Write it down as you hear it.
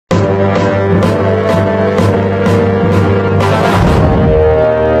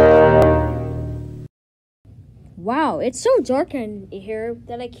it's so dark in here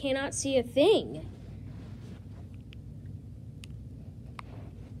that I cannot see a thing.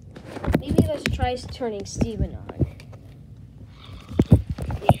 Maybe let's try turning Steven on.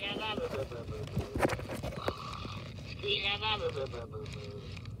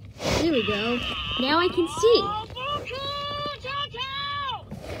 There we go. Now I can see.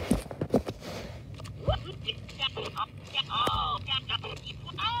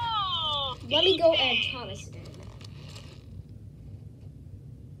 Let me go add Thomas in.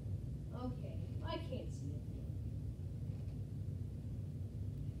 Okay, I can't see it.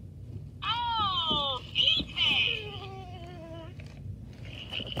 Oh,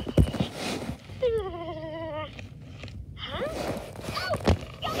 huh? Oh,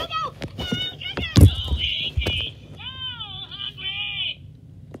 go, go, go! No, no, AJ, so hungry!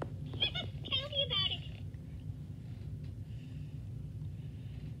 Tell me about it.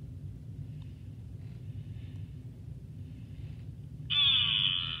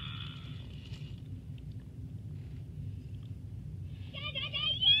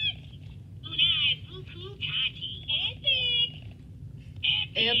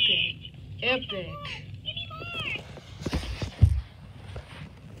 Epic. Epic. Give me more.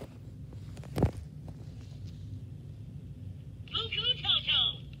 Cuckoo Toto.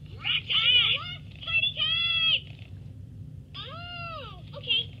 Party time. Oh,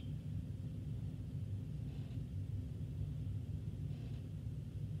 okay.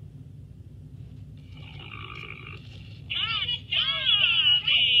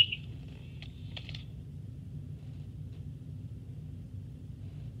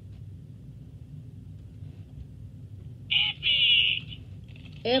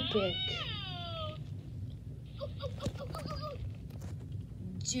 Epic.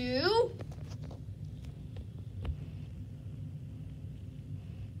 Do.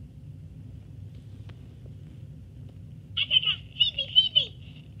 Feed me.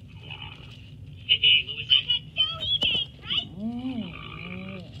 Hey, what was that?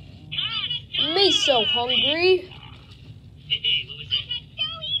 Me so hungry. Hey, what was that?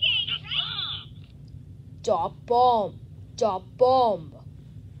 Dot bomb. Dot bomb.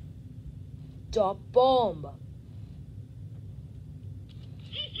 Dot bomb. All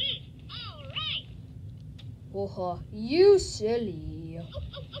right. Haha, you silly.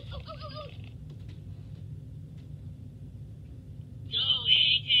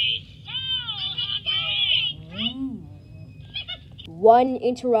 One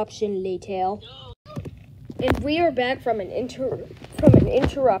interruption later. And we are back from an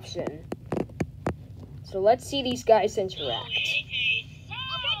interruption. So let's see these guys interact.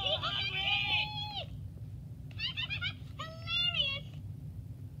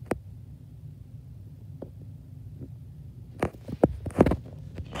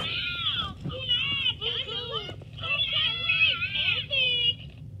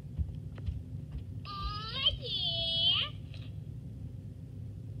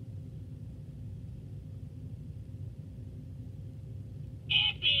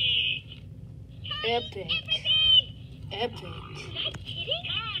 Epic. Epic. Not kidding?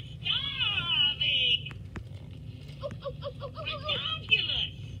 Starving.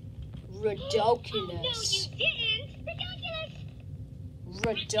 Ridiculous. Oh, no, you didn't. Ridiculous.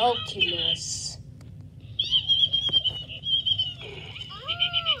 Ridiculous.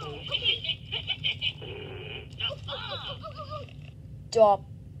 Dot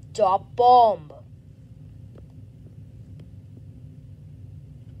bomb.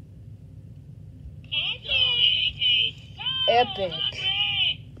 Epic.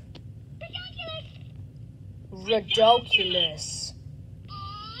 Ridiculous.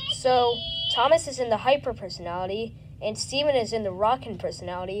 So, Thomas is in the hyper personality, and Steven is in the rockin'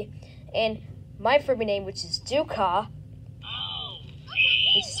 personality, and my Furby name, which is Duka,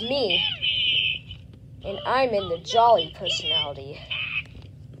 which is me, and I'm in the jolly personality.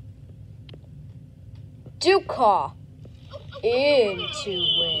 Duka, into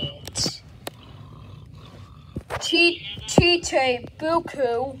it. Tite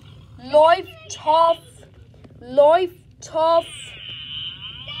Buku, life tough.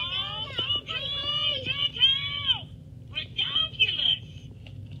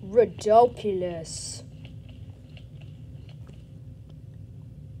 Ridiculous.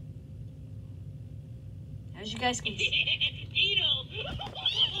 As you guys can see.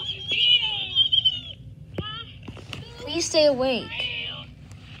 Please stay awake.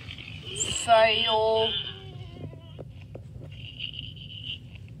 Fail.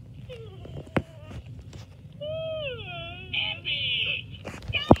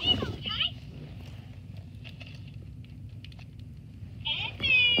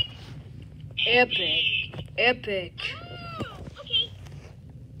 Epic. Epic. Oh, okay.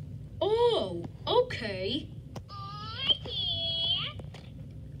 Oh, okay. Oh, yeah.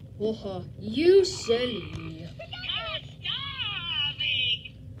 Haha, you silly. I'm starving.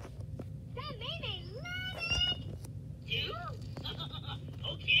 That made me love it. Do?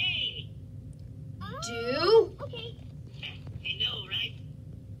 Okay. Do? Okay. I know, right?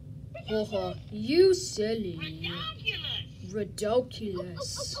 Haha, you silly. Ridiculous.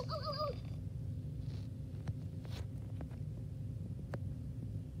 Ridiculous. Oh.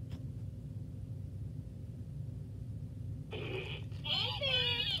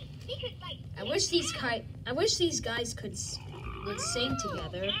 I wish these guys would sing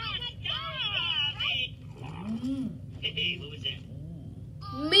together. Hey, what was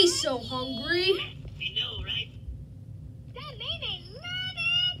that? Me so hungry. I know, right? That made me love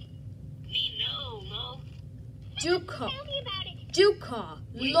it. Me know, Mo. Duka, Tell me about it. Duka,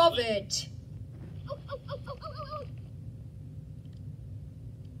 love it. Oh.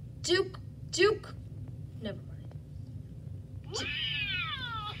 Duke. Never mind.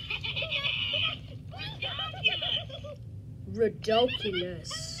 Wow!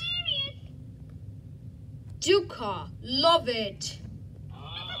 Ridiculous. Ridiculous. Hilarious. Duka, love it.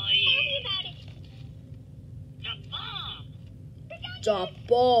 Oh, yeah. Tell me about it. The bomb. The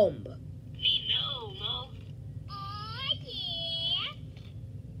bomb. Me know, Mo. Oh, yeah.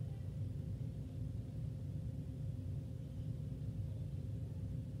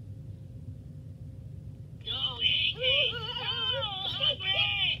 Go, hey. Oh, hungry.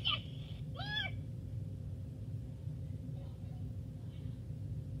 Yes. More.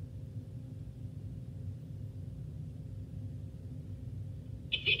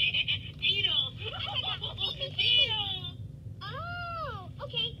 Beetle. Beetle. Oh,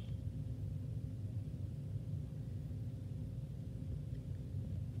 okay.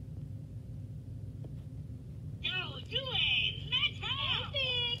 Go, do it. Let's go.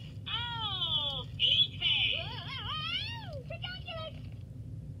 Epic. Oh, eat it.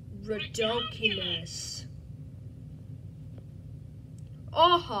 Ridiculous.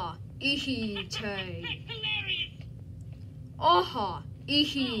 Aha, ihite. That's hilarious. Aha, Baby,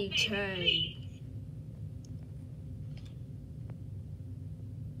 ihite. please.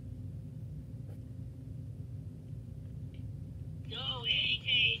 Go,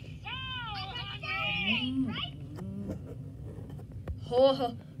 eat. So hungry. Right?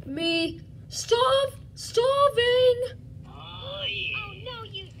 Haha, me starving. Oh, yeah. Oh, no,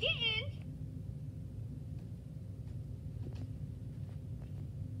 you didn't.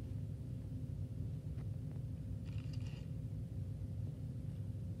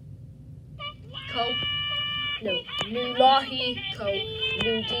 Ko, no, nu lahi, ko,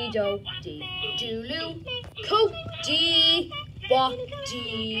 nu dido, di, dulu, ko, di, ba,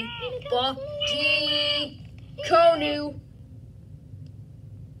 di, konu.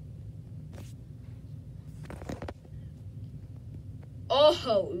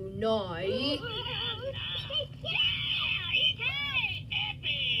 Oho, unai.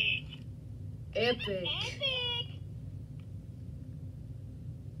 Epic.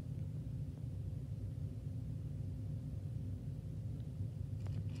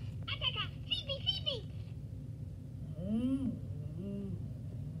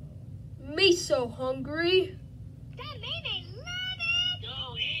 Me so hungry. That made me love it.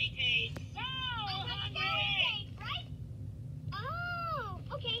 Go, eat. So hungry. Right? Oh,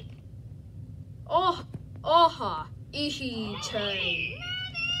 okay. Oh, aha, ihite.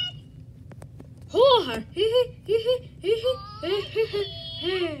 Love Oh, it.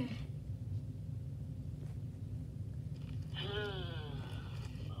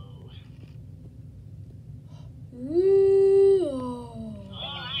 Ooh. Oh,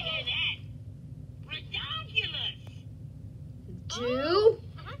 I hear that. Ridiculous. Do?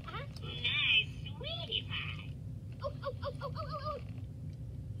 Nice sweetie pie. Oh.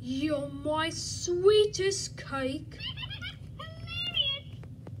 You're my sweetest cake. Hilarious.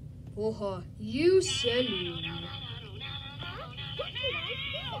 Oh, you silly.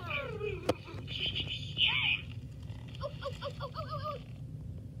 Yeah. Oh.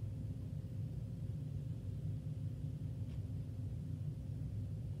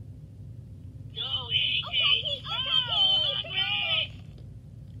 Go, eat. So hungry.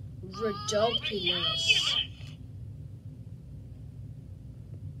 Ridiculous.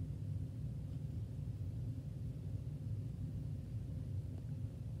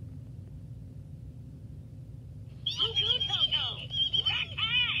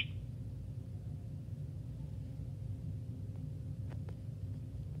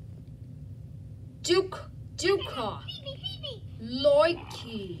 Duka, Feed me.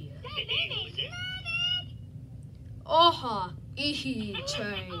 likey. That made me love it. Aha, ihi, Oh,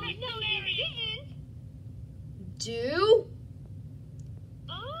 chain. no, you didn't. Do?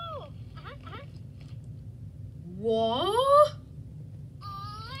 Oh, What?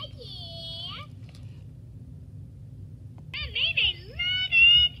 Oh, yeah. And they love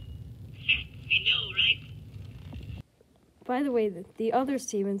it. I know, right? By the way, the other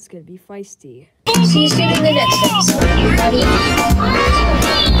Steven's gonna be feisty. See you soon in the next episode, everybody.